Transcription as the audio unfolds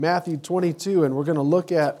Matthew 22, and we're going to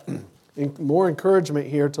look at more encouragement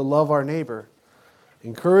here to love our neighbor.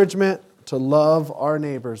 Encouragement to love our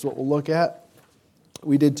neighbors. What we'll look at.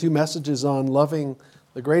 We did 2 messages on loving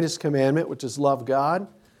the greatest commandment, which is love God,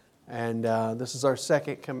 and this is our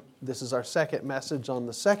second message on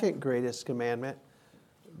the second greatest commandment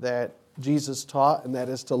that Jesus taught, and that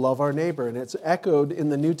is to love our neighbor. And it's echoed in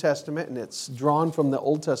the New Testament, and it's drawn from the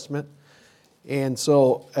Old Testament. And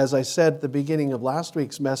so, as I said at the beginning of last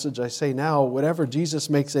week's message, I say now, whatever Jesus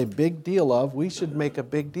makes a big deal of, we should make a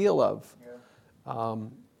big deal of.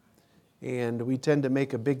 And we tend to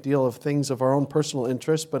make a big deal of things of our own personal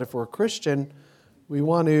interest, but if we're a Christian, we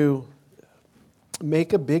want to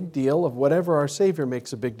make a big deal of whatever our Savior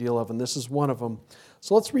makes a big deal of, and this is one of them.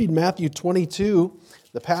 So let's read Matthew 22,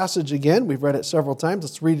 the passage again. We've read it several times.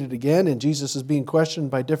 Let's read it again, and Jesus is being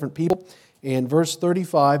questioned by different people. In verse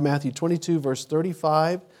 35, Matthew 22, verse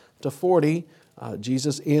 35 to 40,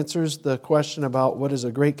 Jesus answers the question about what is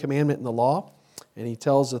a great commandment in the law, and he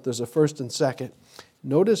tells that there's a first and second.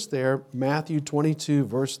 Notice there, Matthew 22,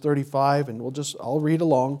 verse 35, and I'll read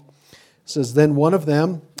along. It says, "Then one of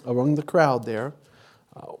them, among the crowd there,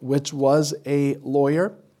 which was a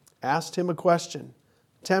lawyer, asked him a question,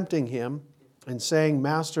 tempting him, and saying,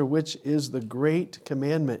 'Master, which is the great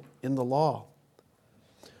commandment in the law?'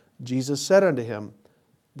 Jesus said unto him,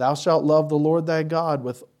 'Thou shalt love the Lord thy God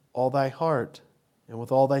with all thy heart, and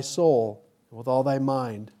with all thy soul, and with all thy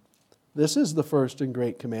mind. This is the first and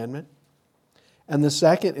great commandment. And the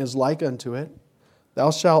second is like unto it,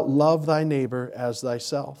 Thou shalt love thy neighbor as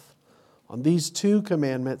thyself. On these 2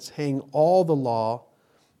 commandments hang all the law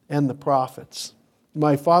and the prophets.'"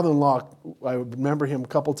 My father-in-law, I remember him a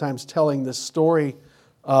couple times telling this story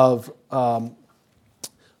of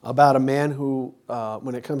about a man who,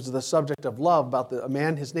 when it comes to the subject of love, a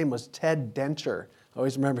man, his name was Ted Dencher. I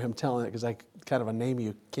always remember him telling it because kind of a name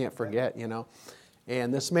you can't forget, you know.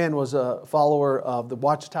 And this man was a follower of the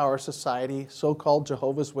Watchtower Society, so-called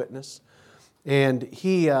Jehovah's Witness. And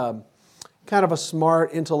he, kind of a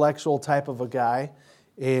smart, intellectual type of a guy.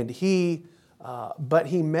 And but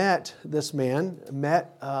he met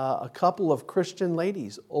a couple of Christian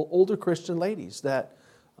ladies, older Christian ladies that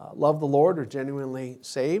loved the Lord, are genuinely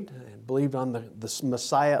saved, and believed on the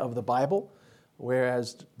Messiah of the Bible.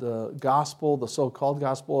 Whereas the gospel, the so-called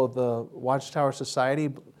gospel of the Watchtower Society,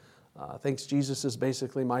 thinks Jesus is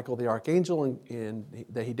basically Michael the Archangel, and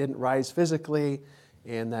that he didn't rise physically,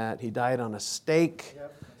 and that he died on a stake,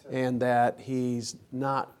 and that he's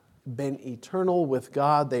not been eternal with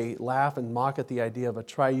God. They laugh and mock at the idea of a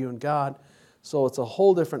triune God. So it's a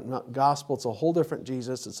whole different gospel. It's a whole different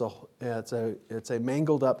Jesus. It's a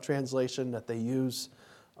mangled up translation that they use,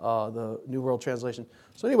 the New World Translation.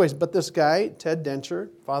 So anyways, but this guy, Ted Dencher,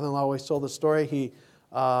 father-in-law always told the story. He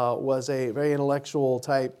was a very intellectual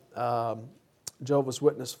type Jehovah's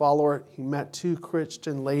Witness follower. He met 2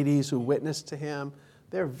 Christian ladies who witnessed to him.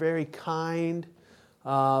 They're very kind,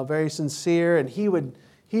 very sincere, and he would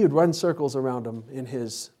run circles around them in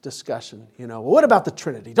his discussion. You know, well, what about the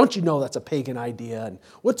Trinity? Don't you know that's a pagan idea? And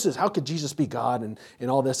what's this? How could Jesus be God? And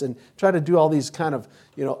all this, and try to do all these kind of,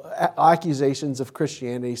 you know, accusations of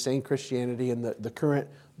Christianity, saying Christianity and the current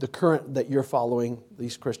that you're following,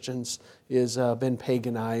 these Christians, is been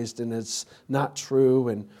paganized and it's not true,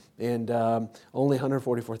 and only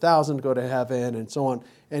 144,000 go to heaven, and so on.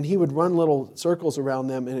 And he would run little circles around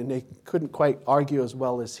them, and they couldn't quite argue as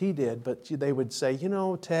well as he did, but they would say, you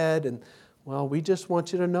know, Ted, and well, we just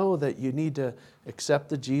want you to know that you need to accept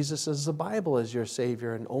the Jesus as the Bible as your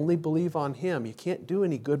Savior and only believe on Him. You can't do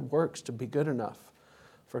any good works to be good enough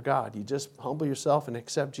for God. You just humble yourself and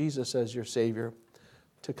accept Jesus as your Savior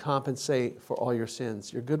to compensate for all your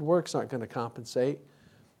sins. Your good works aren't going to compensate.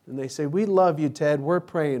 And they say, we love you, Ted. We're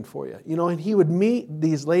praying for you. You know, and he would meet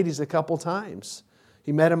these ladies a couple times.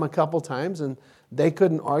 He met them a couple times, and they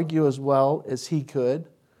couldn't argue as well as he could.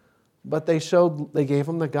 But they gave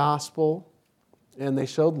him the gospel, and they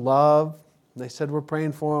showed love. And they said, we're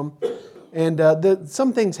praying for him. And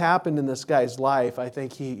some things happened in this guy's life. I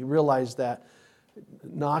think he realized that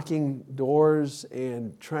knocking doors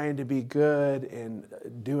and trying to be good and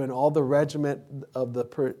doing all the regiment of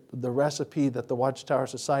the recipe that the Watchtower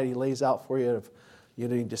Society lays out for you of, you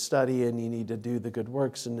need to study and you need to do the good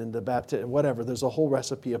works and in the baptism, whatever. There's a whole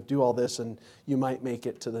recipe of do all this and you might make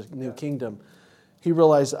it to the new kingdom. He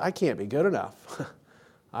realized, I can't be good enough.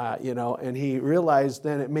 And he realized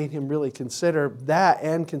then it made him really consider that,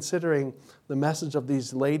 and considering the message of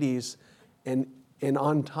these ladies, and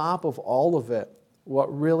on top of all of it,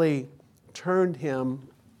 what really turned him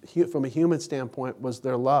from a human standpoint was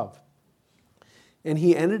their love. And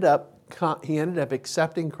he ended up he ended up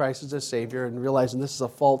accepting Christ as a Savior and realizing this is a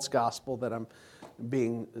false gospel that I'm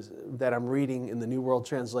reading in the New World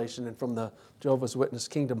Translation and from the Jehovah's Witness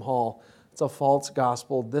Kingdom Hall. It's a false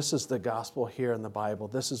gospel. This is the gospel here in the Bible.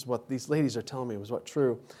 This is what these ladies are telling me was what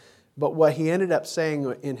true. But what he ended up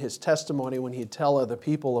saying in his testimony when he'd tell other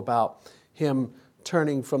people about him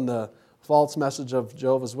turning from the false message of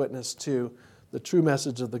Jehovah's Witness to the true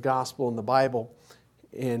message of the gospel in the Bible,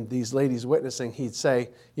 and these ladies witnessing, he'd say,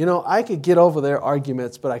 I could get over their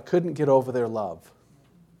arguments, but I couldn't get over their love.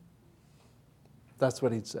 That's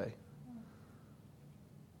what he'd say.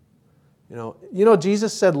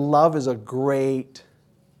 Jesus said love is a great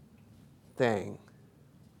thing.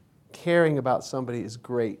 Caring about somebody is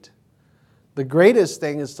great. The greatest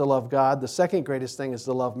thing is to love God. The second greatest thing is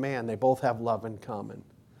to love man. They both have love in common.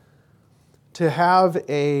 To have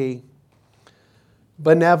a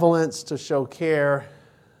benevolence, to show care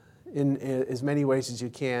in as many ways as you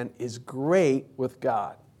can, is great with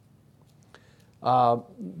God.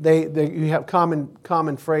 You have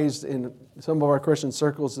common phrase in some of our Christian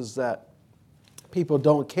circles is that people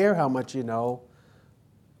don't care how much you know.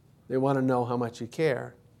 They want to know how much you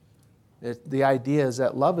care. The idea is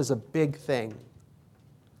that love is a big thing.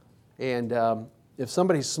 And if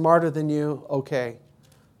somebody's smarter than you, okay.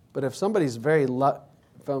 But if somebody's very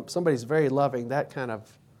loving,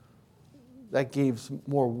 that gives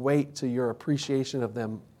more weight to your appreciation of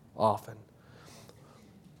them often.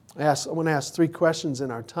 I want to ask 3 questions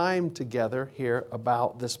in our time together here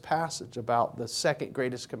about this passage, about the second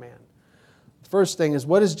greatest command. The first thing is,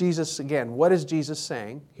 what is Jesus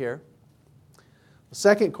saying here? The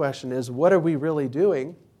second question is, what are we really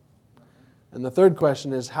doing? And the third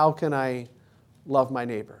question is, how can I love my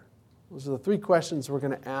neighbor? Those are the 3 questions we're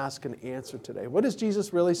going to ask and answer today. What is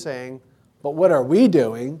Jesus really saying? But what are we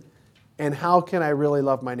doing? And how can I really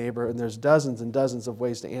love my neighbor? And there's dozens and dozens of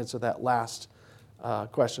ways to answer that last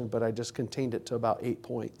question, but I just contained it to about 8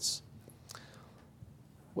 points.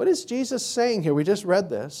 What is Jesus saying here? We just read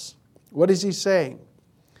this. What is he saying?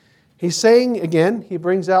 He's saying, again, he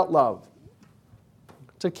brings out love.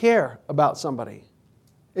 To care about somebody.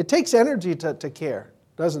 It takes energy to care,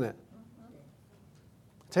 doesn't it?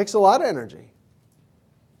 It takes a lot of energy.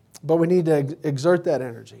 But we need to exert that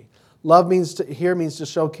energy. Love means to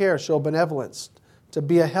show care, show benevolence, to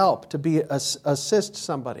be a help, to assist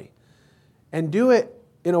somebody. And do it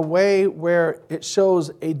in a way where it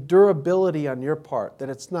shows a durability on your part, that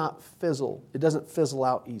it's not it doesn't fizzle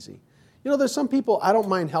out easy. There's some people I don't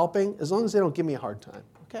mind helping as long as they don't give me a hard time,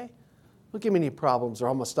 okay? Don't give me any problems or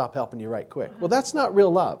I'm going to stop helping you right quick. Well, that's not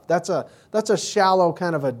real love. That's a shallow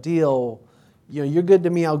kind of a deal. You're good to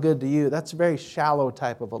me, I'll good to you. That's a very shallow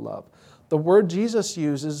type of a love. The word Jesus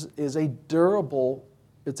uses is a durable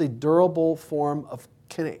form of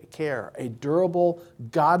care, a durable,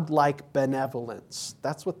 godlike benevolence.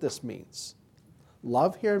 That's what this means.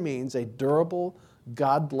 Love here means a durable,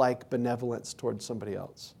 godlike benevolence towards somebody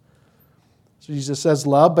else. So Jesus says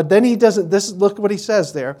love, but then he doesn't. Look what he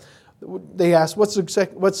says there. They ask, what's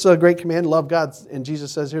a great command? Love God. And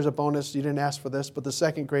Jesus says, here's a bonus. You didn't ask for this, but the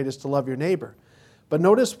second great is to love your neighbor. But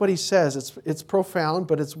notice what he says. It's profound,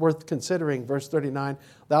 but it's worth considering. Verse 39,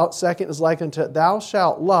 second is like unto, thou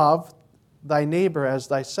shalt love thy neighbor as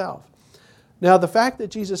thyself. Now, the fact that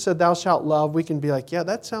Jesus said, thou shalt love, we can be like, yeah,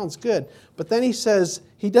 that sounds good. But then he says,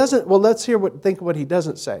 let's think what he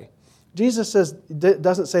doesn't say. Jesus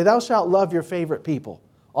doesn't say, thou shalt love your favorite people,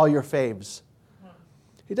 all your faves.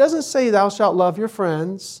 He doesn't say, thou shalt love your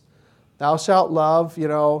friends. Thou shalt love,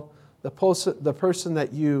 the person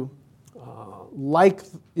that you like,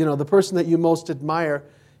 the person that you most admire.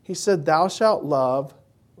 He said, thou shalt love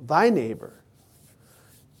thy neighbor.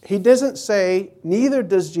 He doesn't say, neither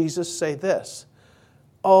does Jesus say this.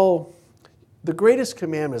 Oh, the greatest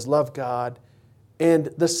commandment is love God. And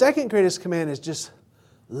the second greatest command is just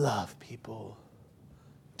love people.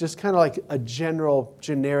 Just kind of like a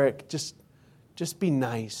generic, just be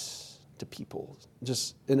nice to people,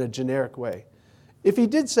 just in a generic way. If he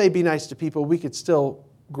did say be nice to people, we could still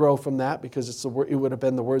grow from that because it would have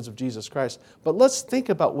been the words of Jesus Christ. But let's think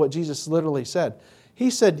about what Jesus literally said. He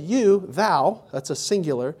said, thou, that's a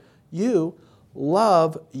singular, you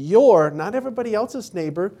love not everybody else's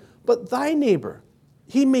neighbor, but thy neighbor.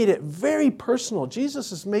 He made it very personal.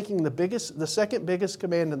 Jesus is making the second biggest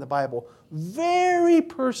command in the Bible very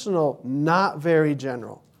personal, not very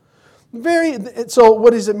general. So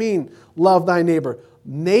what does it mean? Love thy neighbor.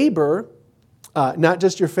 Neighbor, not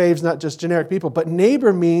just your faves, not just generic people, but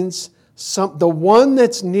neighbor means the one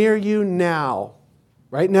that's near you now.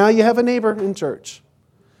 Right now you have a neighbor in church.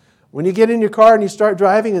 When you get in your car and you start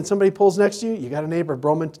driving and somebody pulls next to you, you got a neighbor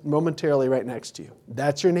momentarily right next to you.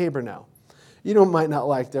 That's your neighbor now. You might not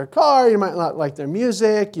like their car, you might not like their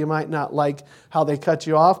music, you might not like how they cut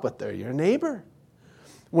you off, but they're your neighbor.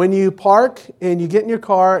 When you park and you get in your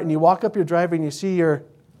car and you walk up your driveway and you see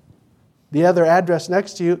the other address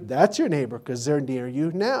next to you, that's your neighbor because they're near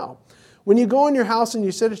you now. When you go in your house and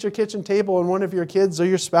you sit at your kitchen table and one of your kids or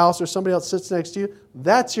your spouse or somebody else sits next to you,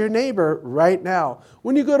 that's your neighbor right now.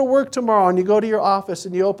 When you go to work tomorrow and you go to your office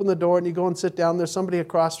and you open the door and you go and sit down, there's somebody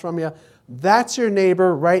across from you, that's your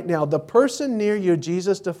neighbor right now. The person near you,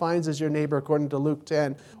 Jesus defines as your neighbor according to Luke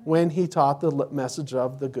 10 when he taught the message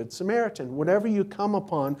of the Good Samaritan. Whenever you come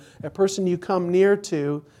upon a person you come near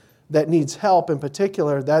to that needs help in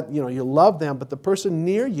particular, that you love them, but the person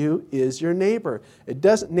near you is your neighbor.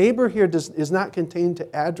 Neighbor here is not contained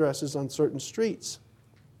to addresses on certain streets.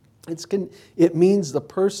 It means the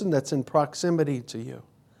person that's in proximity to you.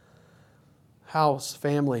 House,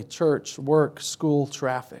 family, church, work, school,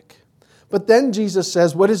 traffic. But then Jesus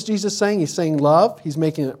says, what is Jesus saying? He's saying love. He's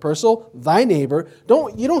making it personal. Thy neighbor.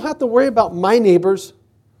 You don't have to worry about my neighbors.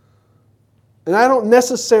 And I don't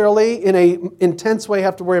necessarily, in an intense way,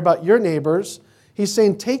 have to worry about your neighbors. He's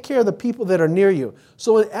saying, take care of the people that are near you.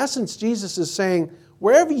 So in essence, Jesus is saying,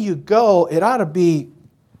 wherever you go, it ought to be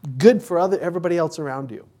good for everybody else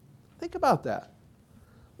around you. Think about that.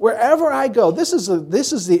 Wherever I go, this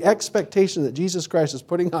is the expectation that Jesus Christ is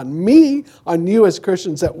putting on me, on you as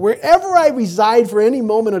Christians, that wherever I reside for any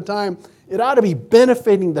moment of time, it ought to be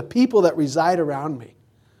benefiting the people that reside around me.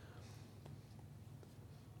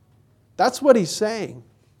 That's what he's saying.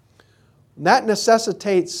 That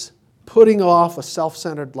necessitates putting off a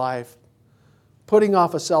self-centered life, putting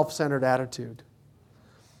off a self-centered attitude.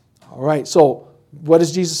 All right, so what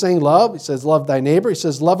is Jesus saying? Love. He says, love thy neighbor. He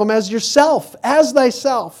says, love him as yourself, as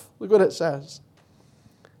thyself. Look what it says.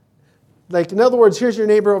 Like, in other words, here's your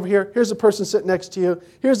neighbor over here. Here's a person sitting next to you.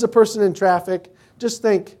 Here's a person in traffic. Just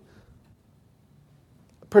think,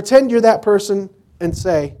 pretend you're that person and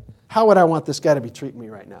say, how would I want this guy to be treating me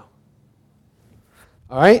right now?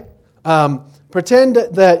 All right? Pretend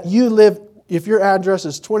that you live, if your address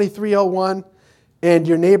is 2301 and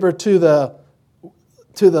your neighbor to the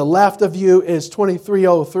left of you is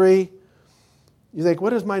 2303. You think, what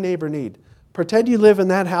does my neighbor need? Pretend you live in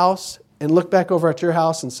that house and look back over at your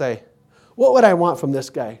house and say, what would I want from this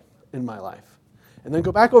guy in my life? And then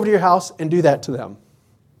go back over to your house and do that to them.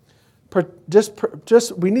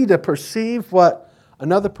 We need to perceive what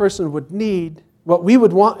another person would need, what we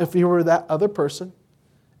would want if we were that other person,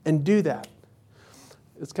 and do that.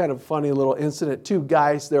 It's kind of a funny little incident. Two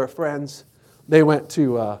guys, they're friends. They went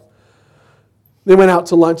out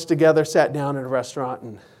to lunch together, sat down at a restaurant,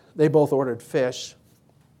 and they both ordered fish.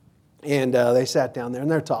 And they sat down there, and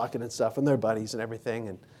they're talking and stuff, and they're buddies and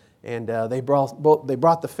everything. And they brought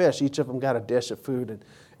the fish. Each of them got a dish of food.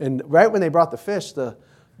 And right when they brought the fish, the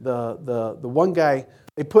one guy,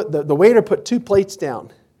 the waiter put 2 plates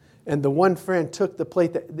down. And the one friend took the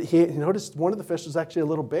plate that he noticed one of the fish was actually a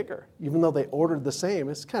little bigger, even though they ordered the same.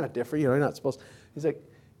 It's kind of different, you're not supposed. He's like,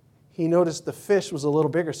 he noticed the fish was a little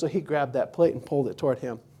bigger, so he grabbed that plate and pulled it toward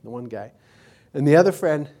him, the one guy. And the other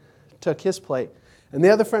friend took his plate. And the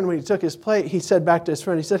other friend, when he took his plate, he said back to his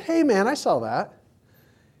friend, he said, hey man, I saw that.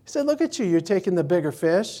 He said, look at you, you're taking the bigger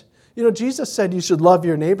fish. Jesus said you should love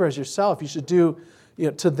your neighbor as yourself. You should do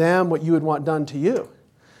to them what you would want done to you.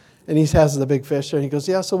 And he has the big fish there, and he goes,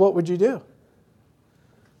 yeah, so what would you do?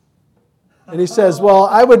 And he says, well,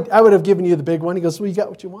 I would have given you the big one. He goes, well, you got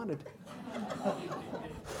what you wanted.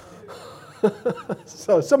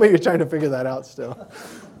 So some of you are trying to figure that out still.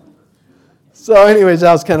 So anyways,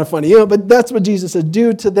 that was kind of funny. But that's what Jesus said,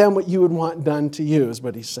 do to them what you would want done to you, is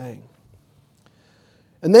what he's saying.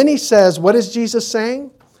 And then he says, what is Jesus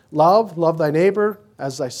saying? Love thy neighbor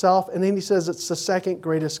as thyself. And then he says it's the second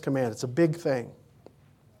greatest command. It's a big thing.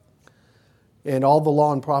 And all the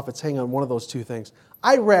law and prophets hang on one of those 2 things.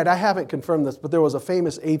 I haven't confirmed this, but there was a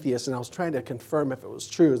famous atheist, and I was trying to confirm if it was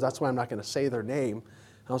true. That's why I'm not going to say their name.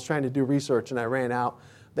 I was trying to do research, and I ran out.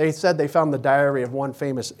 They said they found the diary of one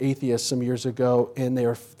famous atheist some years ago, and they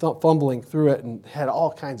were fumbling through it and had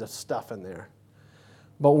all kinds of stuff in there.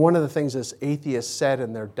 But one of the things this atheist said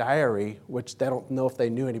in their diary, which they don't know if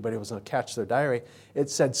they knew anybody was going to catch their diary,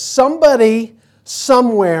 it said, somebody,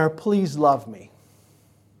 somewhere, please love me.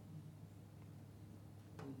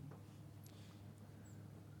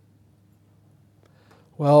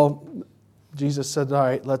 Well, Jesus said, all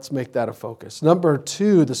right, let's make that a focus. Number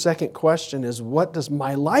 2, the second question is, what does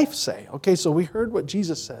my life say? Okay, so we heard what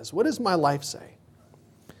Jesus says. What does my life say?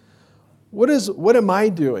 What am I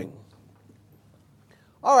doing?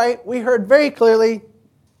 All right, we heard very clearly,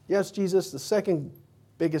 Yes, Jesus, the second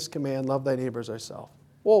biggest command, love thy neighbor as thyself.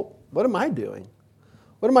 Well, what am I doing?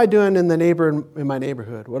 What am I doing in my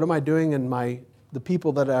neighborhood? What am I doing in the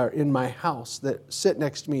people that are in my house, that sit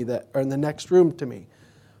next to me, that are in the next room to me?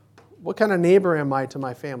 What kind of neighbor am I to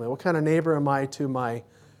my family? What kind of neighbor am I to my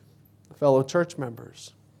fellow church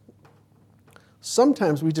members?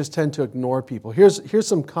 Sometimes we just tend to ignore people. Here's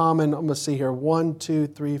some common, I'm going to see here, 1, 2,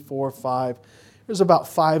 3, 4, 5. There's about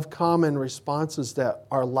 5 common responses that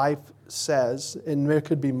our life says, and there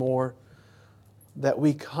could be more, that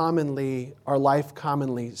our life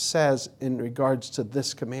commonly says in regards to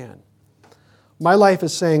this command. My life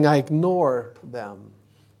is saying I ignore them.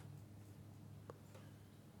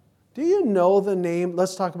 Do you know the name?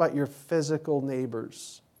 Let's talk about your physical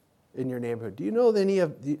neighbors in your neighborhood. Do you know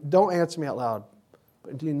don't answer me out loud,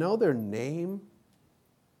 but do you know their name?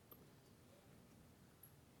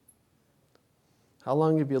 How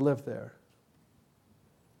long have you lived there?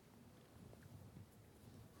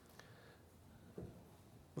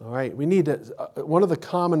 All right, we need to, one of the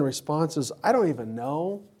common responses, I don't even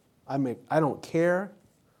know. I don't care.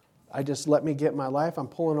 I just let me get my life. I'm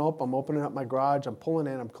pulling up. I'm opening up my garage. I'm pulling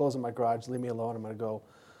in. I'm closing my garage. Leave me alone. I'm going to go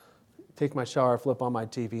take my shower, flip on my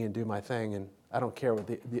TV, and do my thing. And I don't care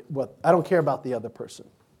I don't care about the other person.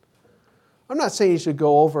 I'm not saying you should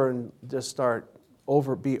go over and just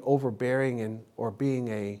be overbearing or being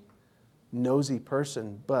a nosy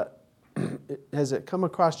person. But has it come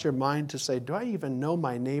across your mind to say, do I even know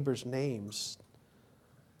my neighbors' names?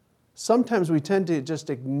 Sometimes we tend to just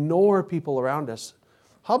ignore people around us.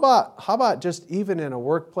 How about just even in a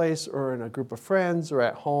workplace or in a group of friends or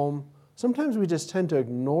at home? Sometimes we just tend to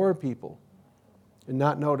ignore people and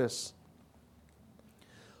not notice.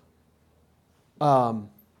 One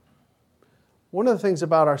of the things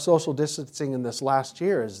about our social distancing in this last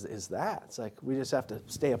year is that. It's like we just have to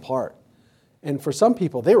stay apart. And for some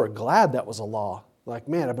people, they were glad that was a law. Like,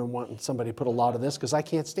 man, I've been wanting somebody to put a law to this because I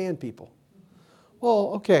can't stand people.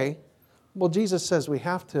 Well, okay. Well, Jesus says we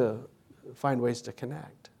have to find ways to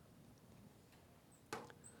connect.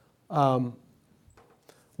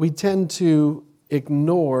 We tend to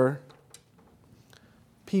ignore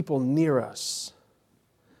people near us.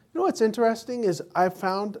 You know what's interesting is I've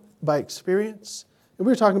found by experience, and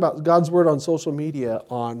we were talking about God's Word on social media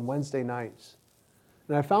on Wednesday nights,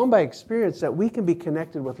 and I found by experience that we can be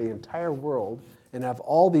connected with the entire world and have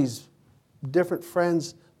all these different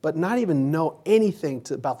friends, but not even know anything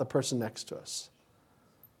about the person next to us.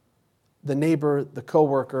 The neighbor, the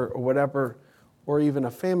coworker, or whatever, or even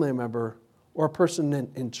a family member, or a person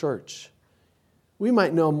in church. We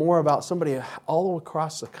might know more about somebody all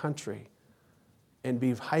across the country and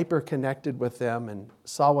be hyper connected with them and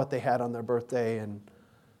saw what they had on their birthday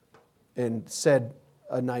and said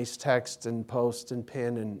a nice text and post and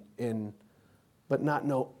pin but not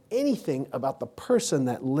know anything about the person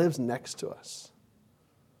that lives next to us.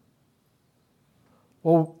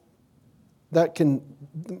 Well,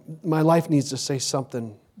 my life needs to say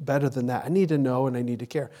something better than that. I need to know and I need to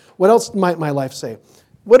care. What else might my life say?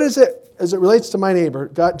 What is it, as it relates to my neighbor?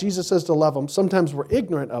 Jesus says to love them. Sometimes we're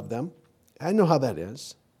ignorant of them. I know how that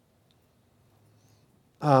is.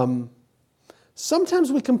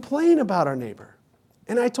 Sometimes we complain about our neighbor.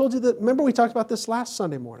 And I told you that, remember we talked about this last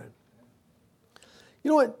Sunday morning. You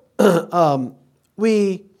know what?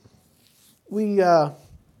 We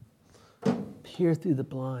peer through the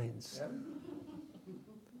blinds.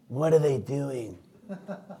 What are they doing?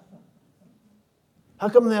 How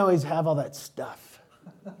come they always have all that stuff?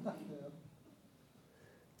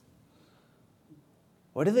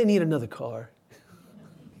 Why do they need another car?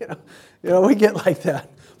 You know, we get like that.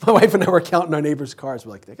 My wife and I were counting our neighbors' cars.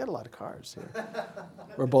 We're like, they got a lot of cars here.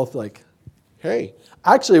 We're both like, hey.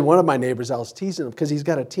 Actually, one of my neighbors, I was teasing him because he's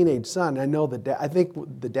got a teenage son. I know I think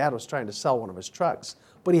the dad was trying to sell one of his trucks.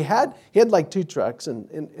 But he had like 2 trucks,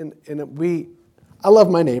 and I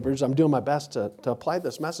love my neighbors. I'm doing my best to apply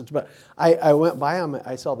this message. But I went by him.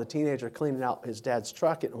 I saw the teenager cleaning out his dad's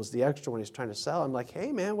truck. It was the extra one he's trying to sell. I'm like,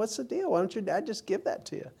 hey, man, what's the deal? Why don't your dad just give that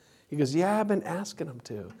to you? He goes, yeah, I've been asking him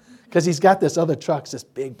to. Because he's got this other truck, this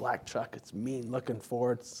big black truck. It's mean looking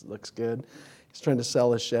for it. Looks good. He's trying to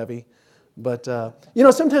sell his Chevy. But,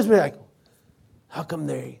 sometimes we're like,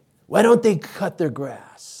 why don't they cut their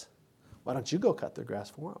grass? Why don't you go cut their grass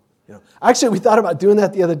for them? Actually, we thought about doing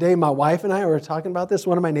that the other day. My wife and I were talking about this.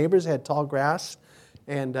 One of my neighbors had tall grass,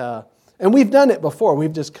 and we've done it before.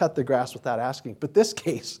 We've just cut the grass without asking. But this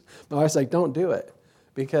case, my wife's like, don't do it,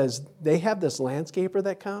 because they have this landscaper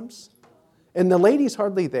that comes, and the lady's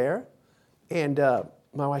hardly there. And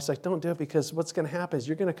my wife's like, don't do it, because what's going to happen is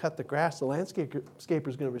you're going to cut the grass. The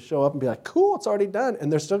landscaper's going to show up and be like, cool, it's already done,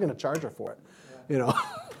 and they're still going to charge her for it.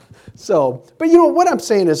 So, but what I'm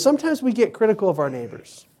saying is sometimes we get critical of our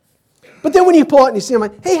neighbors. But then when you pull out and you see them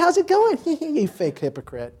like, hey, how's it going? You fake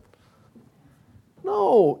hypocrite.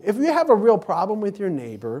 No, if you have a real problem with your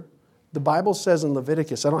neighbor, the Bible says in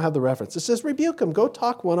Leviticus, I don't have the reference, it says rebuke them. Go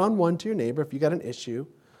talk one-on-one to your neighbor if you got an issue.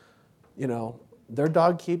 Their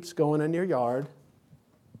dog keeps going in your yard.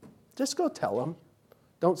 Just go tell them.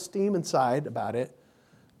 Don't steam inside about it.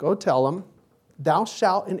 Go tell them. Thou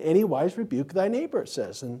shalt in any wise rebuke thy neighbor, it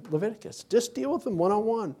says in Leviticus. Just deal with them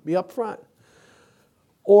one-on-one. Be upfront.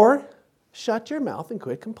 Or shut your mouth and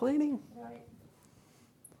quit complaining. Right.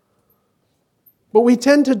 But we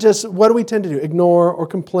tend to what do we tend to do? Ignore or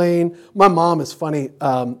complain. My mom is funny.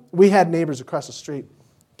 We had neighbors across the street,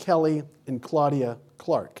 Kelly and Claudia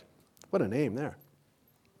Clark. What a name there.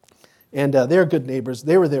 And they're good neighbors.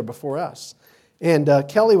 They were there before us. And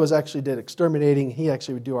Kelly did exterminating. He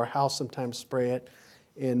actually would do our house sometimes, spray it.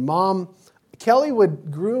 And Kelly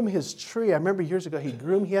would groom his tree. I remember years ago he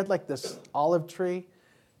had like this olive tree,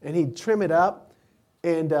 and he'd trim it up.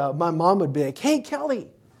 And my mom would be like, hey, Kelly,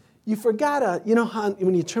 you forgot how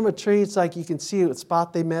when you trim a tree, it's like you can see what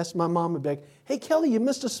spot they missed. My mom would be like, hey, Kelly, you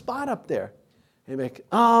missed a spot up there. And he'd be like,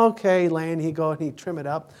 oh, okay, Lane. He'd go and he'd trim it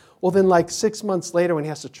up. Well, then like 6 months later when he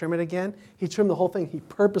has to trim it again, he trimmed the whole thing. He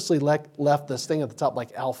purposely left this thing at the top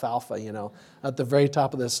like alfalfa, at the very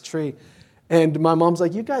top of this tree. And my mom's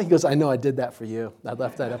like, he goes, I know I did that for you. I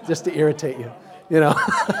left that up just to irritate you.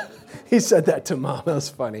 He said that to Mom. That was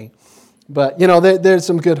funny. But, there's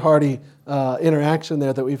some good hearty interaction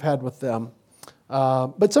there that we've had with them.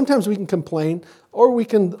 But sometimes we can complain, or we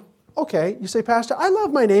can, you say, Pastor, I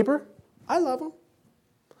love my neighbor. I love him.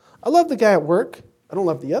 I love the guy at work. I don't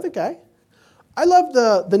love the other guy. I love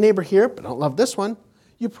the neighbor here, but I don't love this one.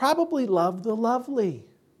 You probably love the lovely.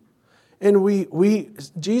 And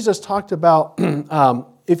Jesus talked about,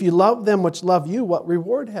 if you love them which love you, what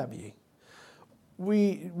reward have ye?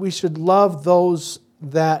 We should love those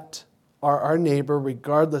that are our neighbor,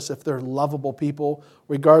 regardless if they're lovable people,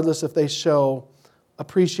 regardless if they show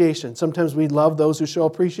appreciation. Sometimes we love those who show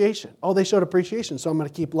appreciation. Oh, they showed appreciation, so I'm going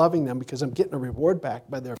to keep loving them because I'm getting a reward back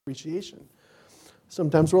by their appreciation.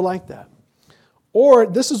 Sometimes we're like that. Or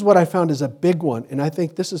this is what I found is a big one, and I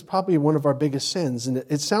think this is probably one of our biggest sins. And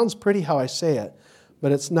it sounds pretty how I say it,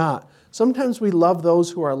 but it's not. Sometimes we love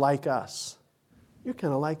those who are like us. You're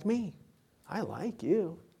kind of like me. I like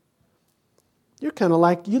you. You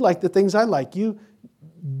like the things I like. You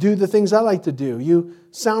do the things I like to do. You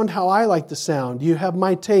sound how I like to sound. You have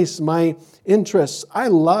my tastes, my interests. I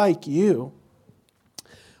like you.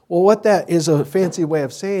 Well, what that is a fancy way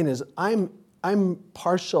of saying is I'm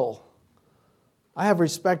partial. I have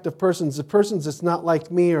respect of persons. If persons that's not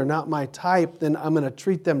like me or not my type, then I'm going to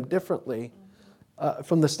treat them differently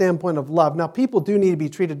from the standpoint of love. Now, people do need to be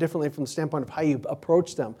treated differently from the standpoint of how you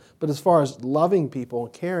approach them. But as far as loving people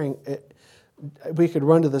and caring, we could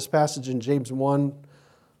run to this passage in James 2,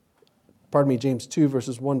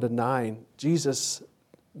 verses 1 to 9. Jesus,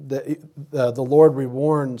 the Lord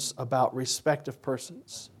warns about respect of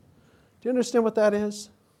persons. Do you understand what that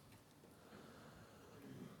is?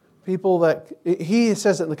 People that, he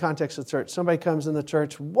says it in the context of the church. Somebody comes in the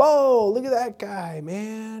church, whoa, look at that guy,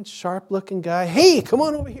 man, sharp-looking guy. Hey, come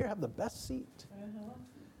on over here, have the best seat.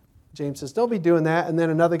 James says, don't be doing that. And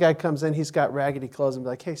then another guy comes in, he's got raggedy clothes, and be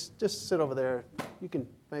like, hey, just sit over there. You can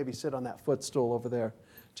maybe sit on that footstool over there.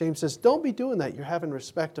 James says, don't be doing that. You're having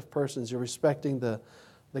respect of persons. You're respecting the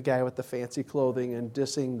guy with the fancy clothing and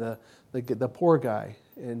dissing the poor guy.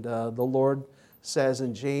 And the Lord says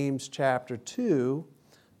in James chapter 2,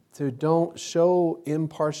 to don't show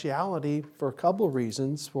impartiality for a couple of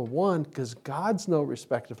reasons. For one, because God's no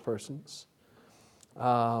respect of persons.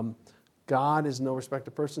 God is no respect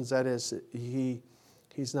of persons. That is,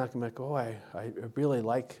 He's not going to go, I really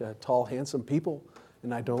like tall, handsome people,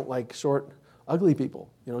 and I don't like short, ugly people.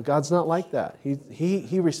 God's not like that.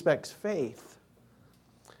 He respects faith.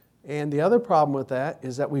 And the other problem with that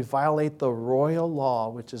is that we violate the royal law,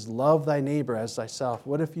 which is love thy neighbor as thyself.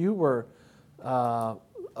 What if you were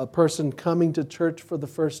a person coming to church for the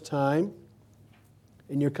first time,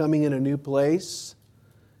 and you're coming in a new place,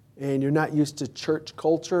 and you're not used to church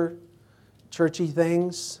culture, churchy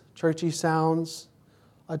things, churchy sounds,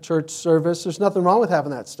 a church service? There's nothing wrong with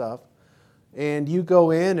having that stuff. And you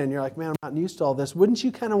go in and you're like, man, I'm not used to all this. Wouldn't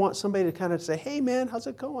you kind of want somebody to kind of say, hey, man, how's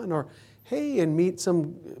it going? Or, hey, and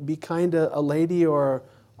be kind of a lady or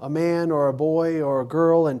a man or a boy or a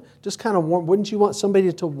girl, and just kind of wouldn't you want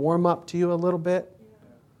somebody to warm up to you a little bit?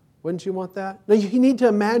 Wouldn't you want that? Now, you need to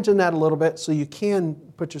imagine that a little bit so you can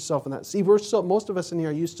put yourself in that. See, most of us in here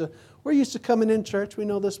are used to coming in church. We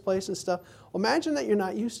know this place and stuff. Well, imagine that you're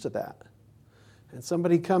not used to that. and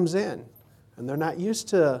somebody comes in, and they're not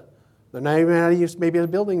even used maybe a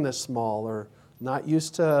building this small, or not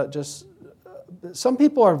used to just, some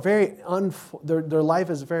people are very, their life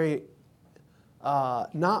is very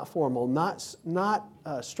not formal, not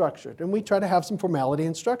structured. And we try to have some formality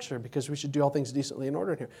and structure because we should do all things decently in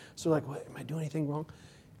order here. So like, what, am I doing anything wrong?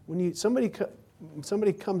 When somebody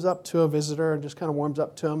comes up to a visitor and just kind of warms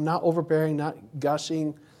up to them, not overbearing, not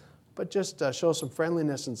gushing, but just show some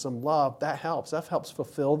friendliness and some love, that helps. That helps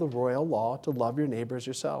fulfill the royal law to love your neighbor as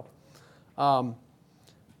yourself.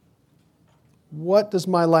 What does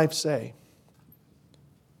my life say?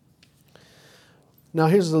 Now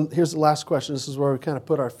here's the last question. This is where we kind of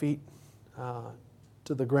put our feet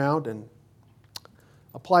to the ground and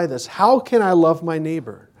apply this. How can I love my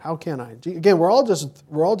neighbor? How can I? Again,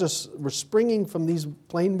 we're springing from these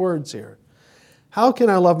plain words here. How can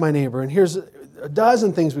I love my neighbor? And here's a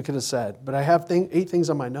dozen things we could have said, but I have 8 things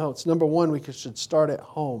on my notes. Number 1, we should start at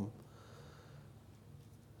home.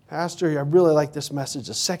 Pastor, I really like this message,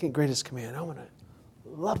 the second greatest command. I want to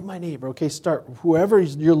love my neighbor. Okay, start whoever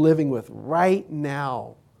you're living with right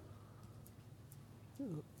now.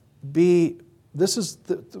 This is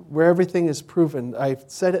where everything is proven. I've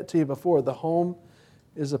said it to you before. The home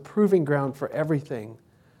is a proving ground for everything.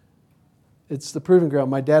 It's the proving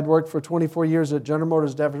ground. My dad worked for 24 years at General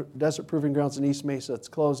Motors Desert Proving Grounds in East Mesa. It's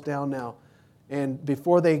closed down now. And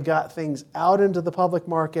before they got things out into the public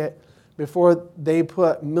market, before they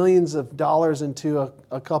put millions of dollars into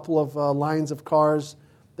a couple of lines of cars,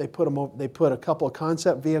 they put a couple of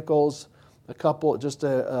concept vehicles,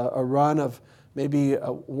 a run of maybe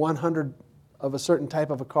 100 of a certain type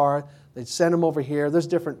of a car. They'd send them over here. There's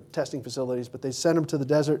different testing facilities, but they send them to the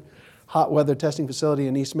desert hot weather testing facility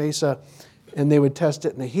in East Mesa, and they would test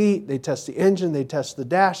it in the heat. They'd test the engine. They'd test the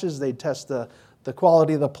dashes. They'd test the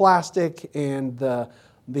quality of the plastic and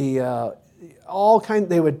all kind.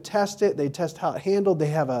 They would test it. They test how it handled. They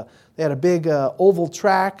had a big oval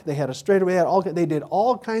track. They had a straightaway. They did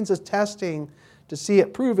all kinds of testing to see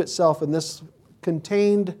it prove itself in this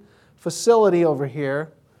contained facility over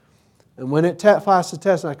here. And when it passed the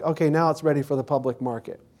test, like, okay, now it's ready for the public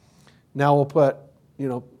market. Now we'll put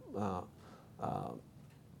get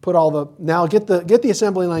the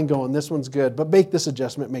assembly line going. This one's good, but make this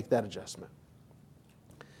adjustment, make that adjustment.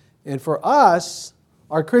 And for us,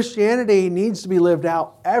 our Christianity needs to be lived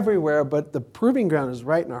out everywhere, but the proving ground is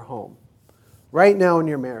right in our home, right now in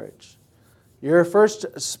your marriage. Your first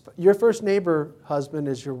neighbor husband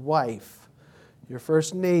is your wife. Your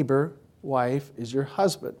first neighbor wife is your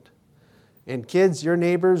husband. And kids, your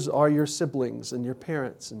neighbors are your siblings and your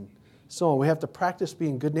parents and so on. We have to practice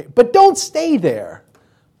being good neighbors. But don't stay there.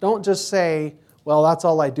 Don't just say, well, that's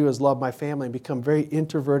all I do is love my family and become very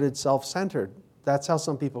introverted, self-centered. That's how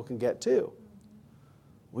some people can get too.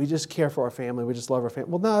 We just care for our family. We just love our family.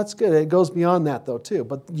 Well, no, that's good. It goes beyond that, though, too.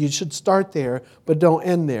 But you should start there, but don't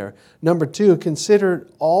end there. Number 2, consider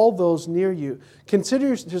all those near you. Here's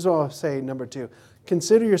what I'll say, number 2.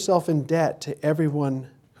 Consider yourself in debt to everyone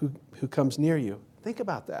who comes near you. Think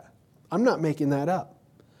about that. I'm not making that up.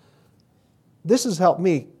 This has helped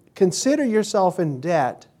me. Consider yourself in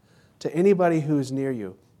debt to anybody who is near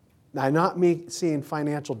you. Now, not me seeing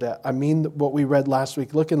financial debt. I mean what we read last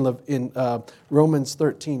week. Look in Romans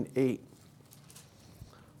 13:8.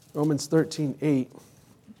 Romans 13:8.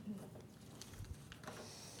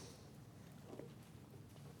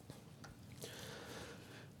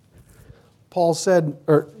 Paul said,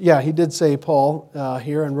 he did say, Paul,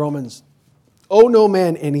 here in Romans, owe no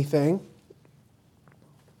man anything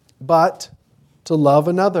but to love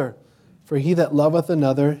another. For he that loveth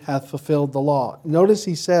another hath fulfilled the law. Notice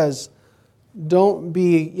he says, don't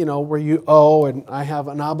be, where you owe and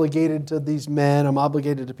I'm obligated to these men, I'm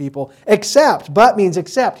obligated to people. Except, but means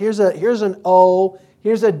except. Here's an owe,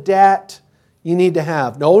 here's a debt you need to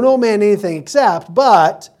have. No man anything except,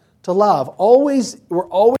 but to love. We're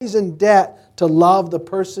always in debt to love the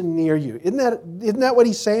person near you. Isn't that what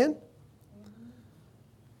he's saying?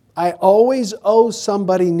 I always owe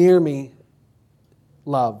somebody near me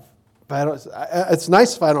love. It's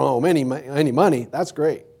nice if I don't owe them any money. That's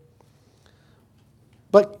great.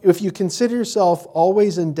 But if you consider yourself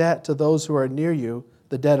always in debt to those who are near you,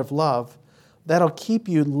 the debt of love, that'll keep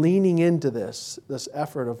you leaning into this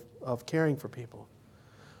effort of caring for people.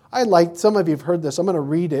 Some of you have heard this. I'm going to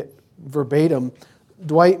read it verbatim.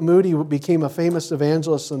 Dwight Moody became a famous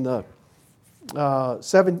evangelist in the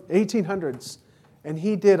 1800s, and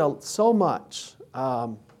he did so much. I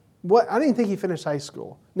didn't think he finished high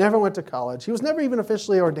school. Never went to college. He was never even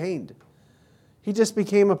officially ordained. He just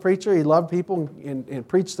became a preacher. He loved people and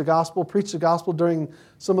preached the gospel. Preached the gospel during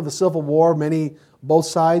some of the Civil War. Both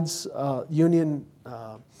sides, Union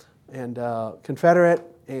and Confederate,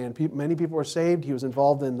 and many people were saved. He was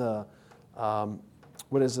involved in the, not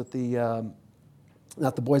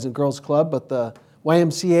the Boys and Girls Club, but the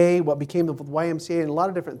YMCA, what became the YMCA, and a lot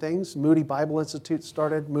of different things. Moody Bible Institute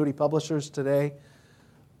started, Moody Publishers today.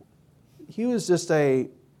 He was just an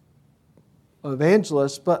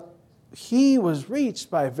evangelist, but he was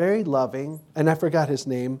reached by a very loving, and I forgot his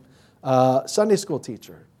name, Sunday school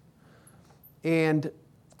teacher. And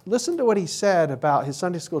listen to what he said about his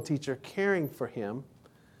Sunday school teacher caring for him.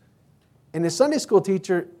 And his Sunday school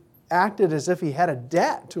teacher acted as if he had a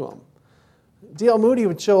debt to him. D.L. Moody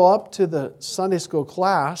would show up to the Sunday school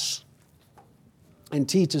class and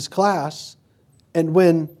teach his class, and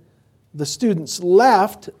when the students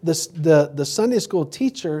left, the Sunday school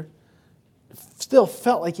teacher still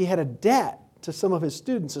felt like he had a debt to some of his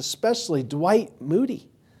students, especially Dwight Moody.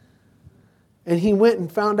 And he went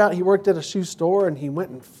and found out he worked at a shoe store, and he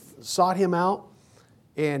went and sought him out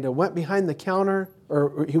and went behind the counter,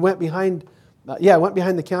 or he went behind, went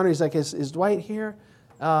behind the counter. He's like, is Dwight here?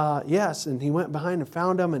 Yes. And he went behind and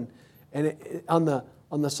found him, and on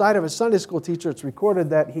the side of his Sunday school teacher, it's recorded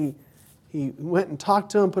that he went and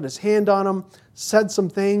talked to him, put his hand on him, said some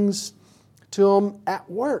things to him at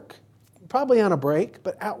work, probably on a break,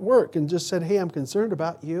 but at work, and just said, hey, I'm concerned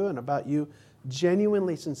about you and about you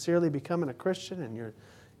genuinely, sincerely becoming a Christian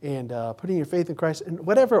and putting your faith in Christ. And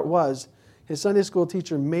whatever it was, his Sunday school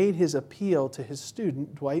teacher made his appeal to his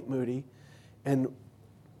student, Dwight Moody, and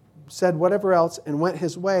said whatever else and went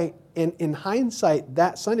his way. And in hindsight,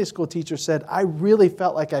 that Sunday school teacher said, I really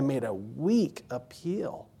felt like I made a weak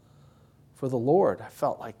appeal for the Lord. I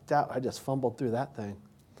felt like that. I just fumbled through that thing.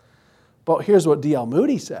 But here's what D.L.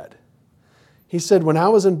 Moody said. He said, when I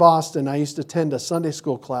was in Boston, I used to attend a Sunday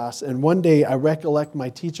school class, and one day I recollect my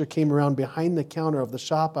teacher came around behind the counter of the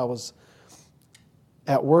shop I was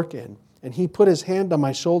at work in, and he put his hand on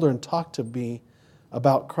my shoulder and talked to me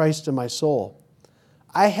about Christ in my soul.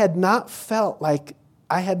 I had not felt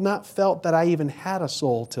that I even had a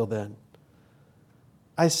soul till then.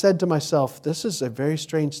 I said to myself, this is a very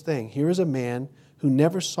strange thing. Here is a man who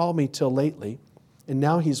never saw me till lately, and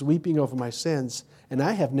now he's weeping over my sins, and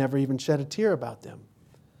I have never even shed a tear about them.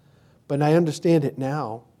 But I understand it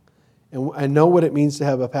now, and I know what it means to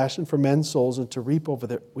have a passion for men's souls and to weep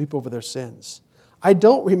over their sins. I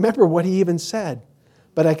don't remember what he even said,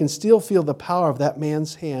 but I can still feel the power of that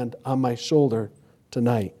man's hand on my shoulder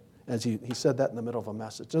tonight, as he said that in the middle of a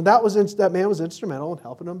message. And that man was instrumental in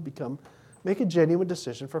helping him make a genuine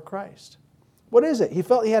decision for Christ. What is it? He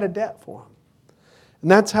felt he had a debt for him. And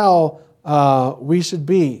that's how we should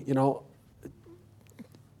be,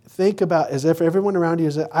 Think about as if everyone around you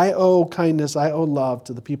is, I owe kindness, I owe love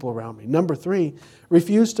to the people around me. Number 3,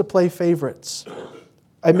 refuse to play favorites.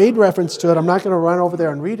 I made reference to it. I'm not going to run over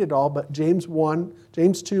there and read it all, but James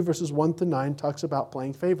 2, verses 1 to 9 talks about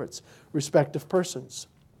playing favorites, respective persons.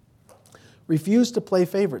 Refuse to play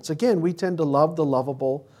favorites. Again, we tend to love the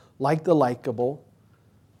lovable, like the likable,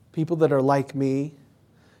 people that are like me.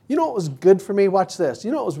 You know what was good for me? Watch this.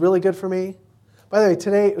 You know what was really good for me? By the way,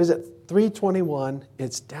 today, it was at 3:21.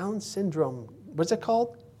 It's Down syndrome. What's it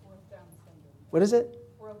called? World Down Syndrome. What is it?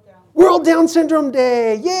 World Down Syndrome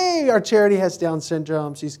Day. Yay! Our charity has Down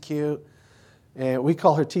syndrome. She's cute. And we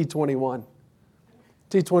call her T21.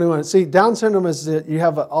 T21. See, Down syndrome is that you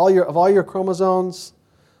have all your chromosomes.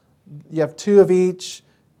 You have 2 of each.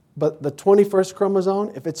 But the 21st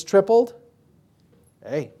chromosome, if it's tripled,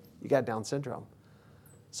 hey, you got Down syndrome.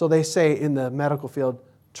 So they say in the medical field,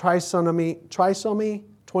 trisomy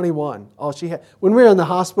 21. Oh, when we were in the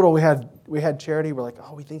hospital, we had charity. We're like,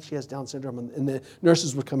 oh, we think she has Down syndrome, and the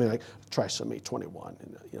nurses would come in like trisomy 21,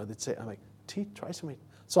 and they'd say, I'm like, trisomy.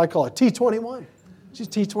 So I call her T21. She's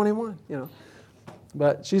T21,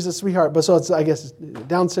 but she's a sweetheart. But so it's, I guess,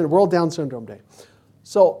 Down syndrome, World Down Syndrome Day.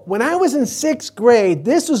 So when I was in 6th grade,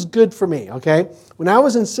 this was good for me. Okay, when I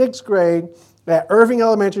was in 6th grade at Irving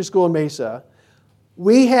Elementary School in Mesa,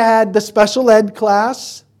 we had the special ed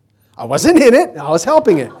class. I wasn't in it. I was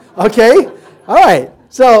helping it. Okay? All right.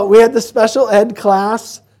 So we had the special ed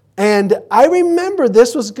class. And I remember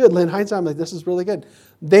this was good. In hindsight, I'm like, this is really good.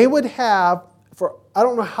 They would have, I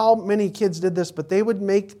don't know how many kids did this, but they would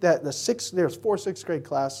make there's 4 6th grade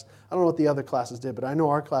class. I don't know what the other classes did, but I know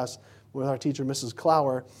our class with our teacher, Mrs.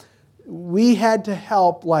 Clower, we had to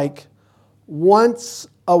help like once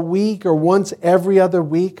a week or once every other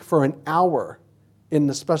week for an hour in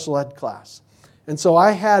the special ed class. And so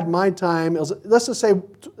I had my time, let's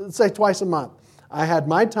say twice a month. I had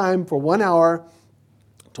my time for 1 hour,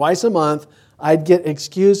 twice a month. I'd get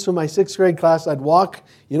excused from my 6th grade class. I'd walk,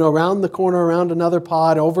 around the corner, around another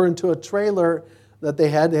pod, over into a trailer that they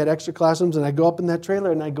had. They had extra classrooms, and I'd go up in that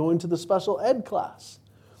trailer, and I'd go into the special ed class.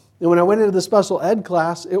 And when I went into the special ed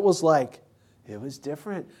class, it was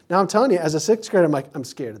different. Now I'm telling you, as a 6th grader, I'm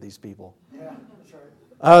scared of these people. Yeah, that's right.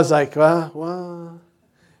 I was like, well.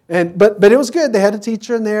 But it was good. They had a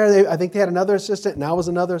teacher in there. I think they had another assistant, and I was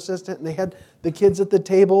another assistant, and they had the kids at the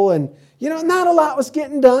table, and, not a lot was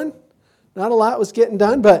getting done. Not a lot was getting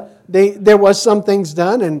done, but there was some things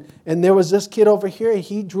done, and there was this kid over here.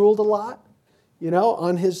 He drooled a lot,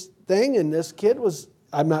 on his thing, and this kid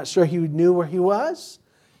I'm not sure he knew where he was.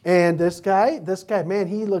 And this guy, man,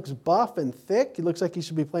 he looks buff and thick. He looks like he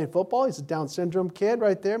should be playing football. He's a Down syndrome kid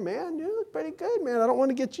right there. Man, you look pretty good, man. I don't want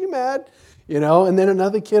to get you mad, And then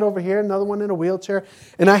another kid over here, another one in a wheelchair.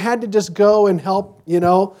 And I had to just go and help,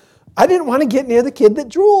 I didn't want to get near the kid that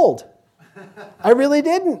drooled. I really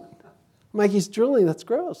didn't. I'm like, he's drooling. That's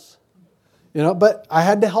gross. But I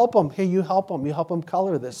had to help him. Hey, you help him. You help him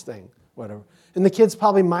color this thing, whatever. And the kid's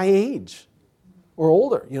probably my age or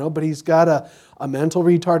older, but he's got a mental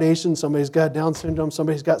retardation, somebody's got Down syndrome,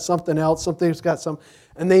 somebody's got something else, somebody's got some.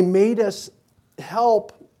 And they made us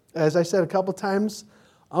help, as I said, a couple times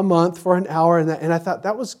a month for an hour. And I thought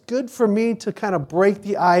that was good for me to kind of break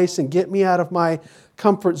the ice and get me out of my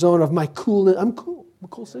comfort zone of my coolness. I'm cool. I'm a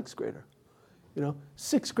cool 6th grader.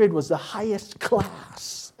 6th grade was the highest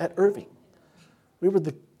class at Irving. We were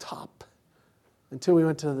the top until we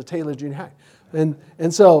went to the Taylor Junior High.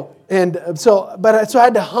 So I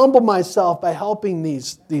had to humble myself by helping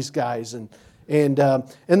these guys, and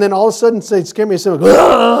then all of a sudden they'd scare me.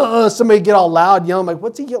 Somebody get all loud, yelling, like,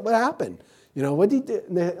 what happened? What did he do?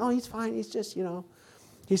 And they, he's fine. He's just,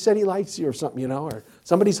 he said he likes you or something, or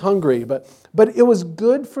somebody's hungry. But it was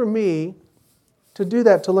good for me to do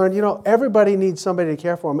that, to learn, everybody needs somebody to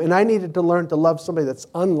care for them, and I needed to learn to love somebody that's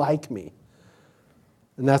unlike me,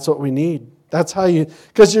 and that's what we need. That's how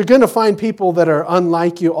because you're going to find people that are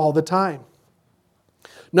unlike you all the time.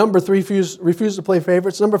 Number 3, refuse to play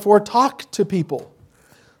favorites. Number 4, talk to people.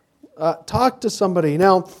 Talk to somebody.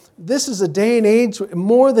 Now, this is a day and age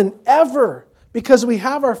more than ever because we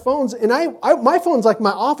have our phones. And my phone's like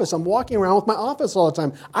my office. I'm walking around with my office all the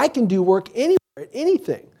time. I can do work anywhere, at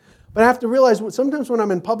anything. But I have to realize sometimes when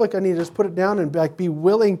I'm in public, I need to just put it down and be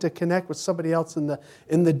willing to connect with somebody else in the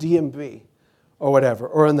DMV. Or whatever,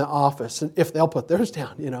 or in the office, if they'll put theirs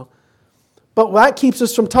down, But that keeps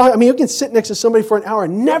us from talking. I mean, you can sit next to somebody for an hour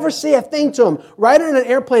and never say a thing to them. Ride on an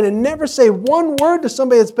airplane and never say one word to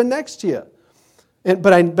somebody that's been next to you.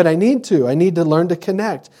 But I need to. I need to learn to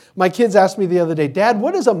connect. My kids asked me the other day, Dad,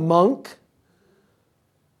 what is a monk?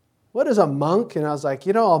 What is a monk? And I was like,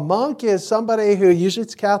 a monk is somebody who, usually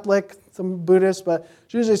it's Catholic, some Buddhist, but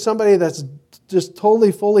it's usually somebody that's just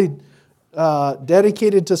totally, fully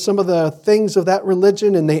dedicated to some of the things of that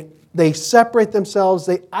religion, and they separate themselves,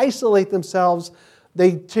 they isolate themselves,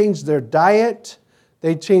 they change their diet,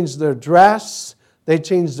 they change their dress, they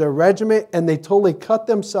change their regimen, and they totally cut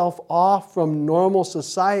themselves off from normal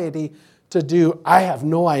society to do, I have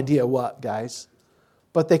no idea what, guys.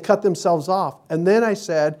 But they cut themselves off. And then I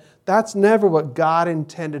said, that's never what God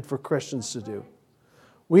intended for Christians to do.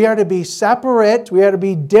 We are to be separate. We are to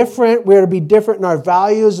be different. We are to be different in our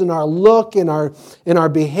values, in our look, in our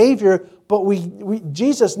behavior. But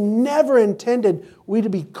Jesus never intended we to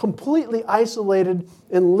be completely isolated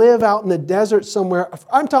and live out in the desert somewhere.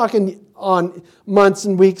 I'm talking on months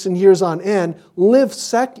and weeks and years on end. Live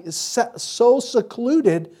so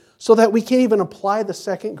secluded so that we can't even apply the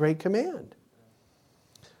second great command.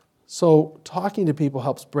 So talking to people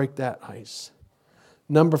helps break that ice.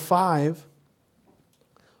 Number 5.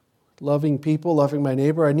 Loving people, loving my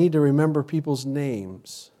neighbor, I need to remember people's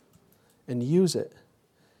names and use it.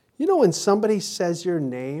 When somebody says your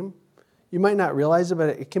name, you might not realize it, but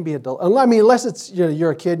it can be unless it's you're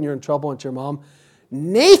a kid and you're in trouble and it's your mom.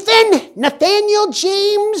 Nathaniel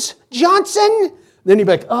James Johnson. Then you'd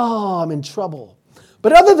be like, oh, I'm in trouble.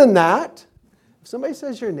 But other than that, if somebody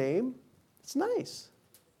says your name, it's nice.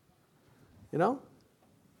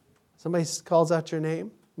 Somebody calls out your name.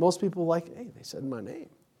 Most people hey, they said my name.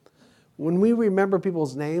 When we remember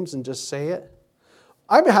people's names and just say it,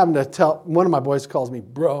 I've been having to tell, one of my boys calls me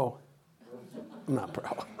bro. I'm not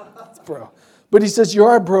bro, it's bro. But he says, you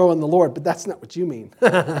are a bro in the Lord, but that's not what you mean.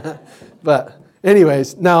 But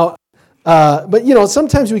anyways, now,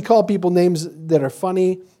 sometimes we call people names that are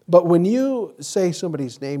funny, but when you say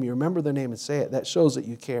somebody's name, you remember their name and say it, that shows that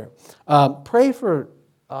you care. Pray for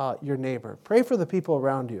your neighbor. Pray for the people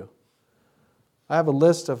around you. I have a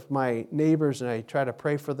list of my neighbors and I try to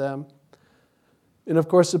pray for them. And of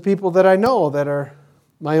course, the people that I know that are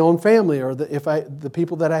my own family, or the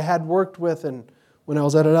people that I had worked with, and when I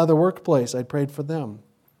was at another workplace, I prayed for them.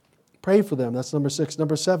 Pray for them. That's number 6.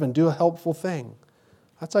 Number 7, do a helpful thing.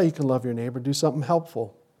 That's how you can love your neighbor. Do something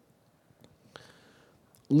helpful.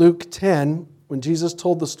 Luke 10, when Jesus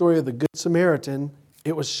told the story of the Good Samaritan,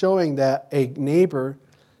 it was showing that a neighbor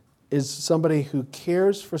is somebody who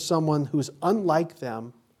cares for someone who's unlike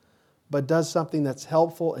them, but does something that's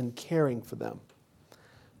helpful and caring for them.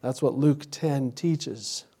 That's what Luke 10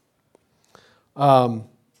 teaches. Number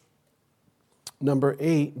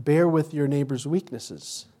 8, bear with your neighbor's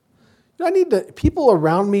weaknesses. People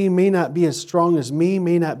around me may not be as strong as me,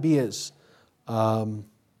 may not be as,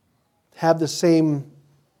 have the same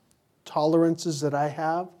tolerances that I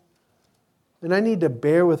have. And I need to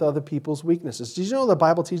bear with other people's weaknesses. Did you know the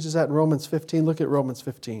Bible teaches that in Romans 15? Look at Romans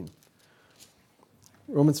 15.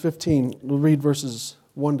 Romans 15, we'll read verses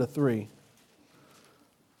 1 to 3.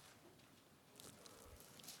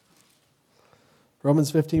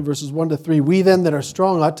 Romans 15, verses 1 to 3. We then that are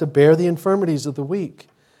strong ought to bear the infirmities of the weak,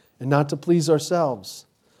 and not to please ourselves.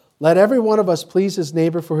 Let every one of us please his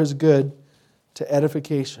neighbor for his good, to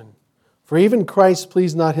edification. For even Christ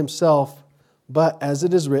pleased not himself, but as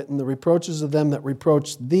it is written, the reproaches of them that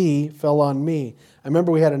reproached thee fell on me. I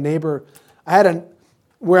remember we had a neighbor.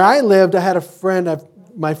 Where I lived, I had a friend,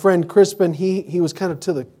 my friend Crispin, he was kind of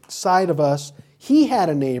to the side of us. He had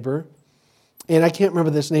a neighbor, and I can't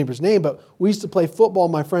remember this neighbor's name, but we used to play football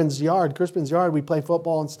in my friend's yard, Crispin's yard. We'd play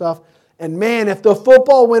football and stuff. And man, if the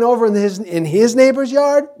football went over in his neighbor's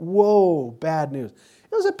yard, whoa, bad news.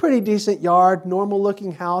 It was a pretty decent yard, normal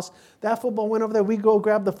looking house. That football went over there, we'd go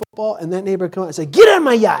grab the football, and that neighbor would come out and say, "Get out of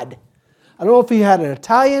my yard." I don't know if he had an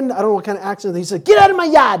Italian, I don't know what kind of accent. He said, "Get out of my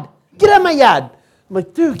yard, get out of my yard." I'm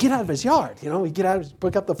like, dude, get out of his yard. We get out,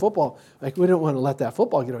 pick up the football. Like, we don't want to let that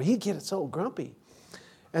football get over. He'd get so grumpy.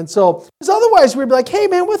 And so, because otherwise we'd be like, hey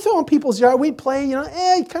man, we're throwing people's yard. We'd play,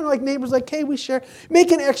 kind of like neighbors, like, hey, we share.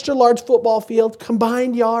 Make an extra large football field,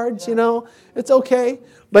 combined yards, it's okay.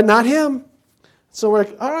 But not him. So we're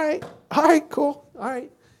like, all right, cool, all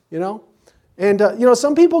right, And,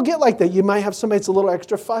 some people get like that. You might have somebody that's a little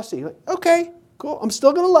extra fussy. Like, okay, cool, I'm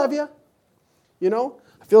still going to love you.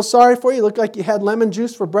 I feel sorry for you. You look like you had lemon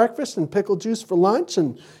juice for breakfast and pickle juice for lunch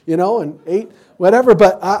and, and ate whatever.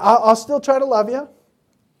 But I'll still try to love you.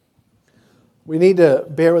 We need to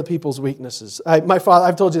bear with people's weaknesses. I've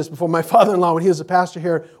told you this before. My father-in-law, when he was a pastor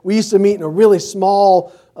here, we used to meet in a really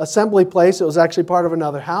small assembly place. It was actually part of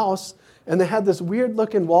another house. And they had this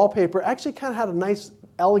weird-looking wallpaper. Actually kind of had a nice,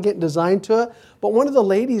 elegant design to it. But one of the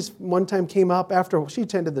ladies one time came up after, she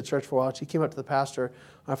attended the church for a while. She came up to the pastor,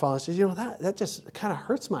 my father, and said, that just kind of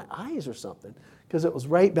hurts my eyes or something. Because it was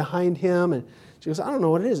right behind him. And she goes, I don't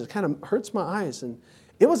know what it is. It kind of hurts my eyes. And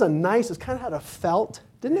it was it kind of had a felt.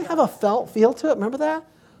 Didn't it have a felt feel to it? Remember that?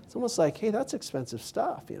 It's almost like, hey, that's expensive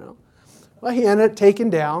stuff, Well, he ended up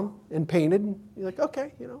taken down and painted. And you're like,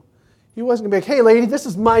 okay, He wasn't going to be like, hey, lady, this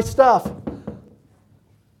is my stuff.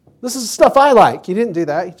 This is the stuff I like. He didn't do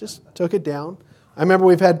that. He just took it down. I remember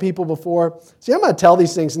we've had people before. See, I'm going to tell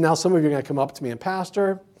these things, and now some of you are going to come up to me and,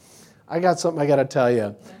 Pastor, I got something I got to tell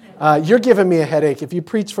you. You're giving me a headache. If you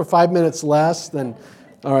preach for 5 minutes less, then...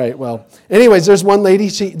 All right, well, anyways, there's one lady,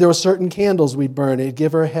 there were certain candles we'd burn. It'd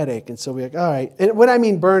give her a headache. And so we're like, all right. And what I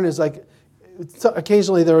mean burn is like,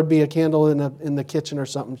 occasionally there would be a candle in the kitchen or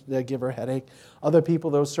something that give her a headache. Other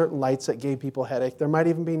people, there were certain lights that gave people a headache. There might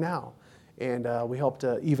even be now. And we hope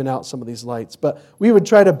to even out some of these lights. But we would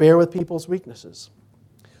try to bear with people's weaknesses.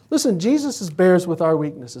 Listen, Jesus bears with our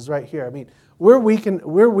weaknesses right here. I mean, we're weak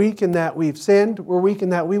in that we've sinned. We're weak in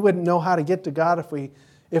that we wouldn't know how to get to God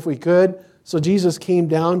if we could. So Jesus came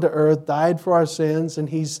down to earth, died for our sins, and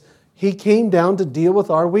He came down to deal with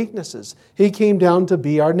our weaknesses. He came down to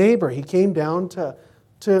be our neighbor. He came down to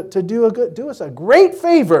do us a great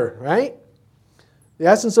favor, right? The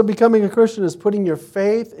essence of becoming a Christian is putting your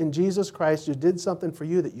faith in Jesus Christ, who did something for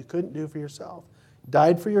you that you couldn't do for yourself.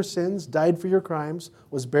 Died for your sins, died for your crimes,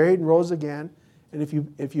 was buried and rose again. And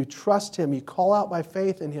if you trust Him, you call out by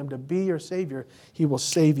faith in Him to be your Savior, He will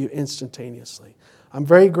save you instantaneously. I'm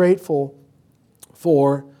very grateful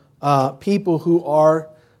for people who are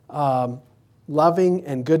loving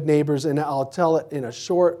and good neighbors, and I'll tell it in a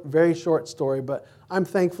very short story, but I'm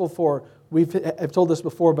thankful for, I've told this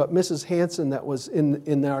before, but Mrs. Hanson that was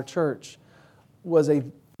in our church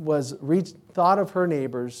thought of her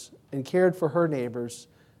neighbors and cared for her neighbors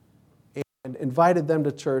and invited them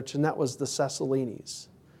to church, and that was the Cecilinis.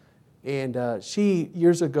 And she,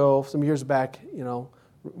 some years back,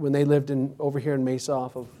 when they lived over here in Mesa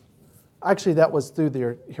actually that was through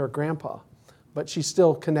her grandpa, but she's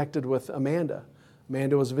still connected with Amanda.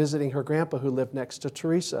 Amanda was visiting her grandpa who lived next to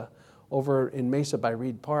Teresa over in Mesa by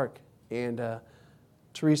Reed Park. And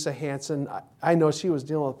Teresa Hansen, I know she was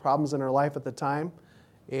dealing with problems in her life at the time.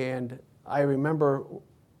 And I remember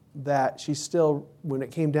that she still, when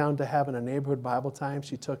it came down to having a neighborhood Bible time,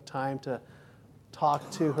 she took time to talk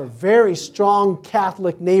to her very strong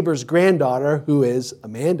Catholic neighbor's granddaughter, who is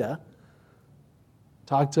Amanda.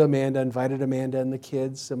 Talked to Amanda, invited Amanda and the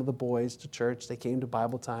kids, some of the boys, to church. They came to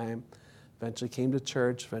Bible time, eventually came to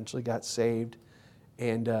church, eventually got saved.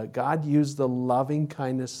 And God used the loving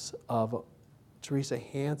kindness of Teresa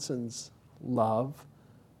Hansen's love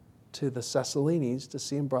to the Cecilinis to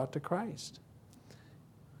see them brought to Christ.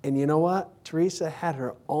 And you know what? Teresa had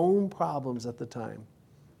her own problems at the time,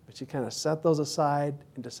 but she kind of set those aside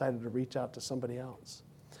and decided to reach out to somebody else.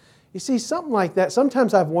 You see, something like that,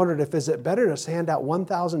 sometimes I've wondered if is it better to hand out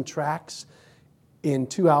 1,000 tracts in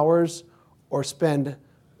 2 hours or spend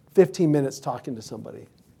 15 minutes talking to somebody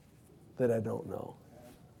that I don't know.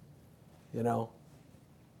 You know,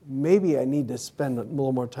 maybe I need to spend a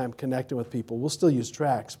little more time connecting with people. We'll still use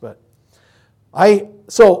tracts, but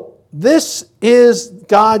so this is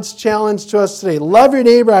God's challenge to us today. Love your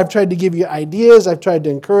neighbor. I've tried to give you ideas. I've tried to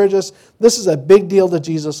encourage us. This is a big deal to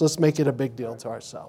Jesus. Let's make it a big deal to ourselves.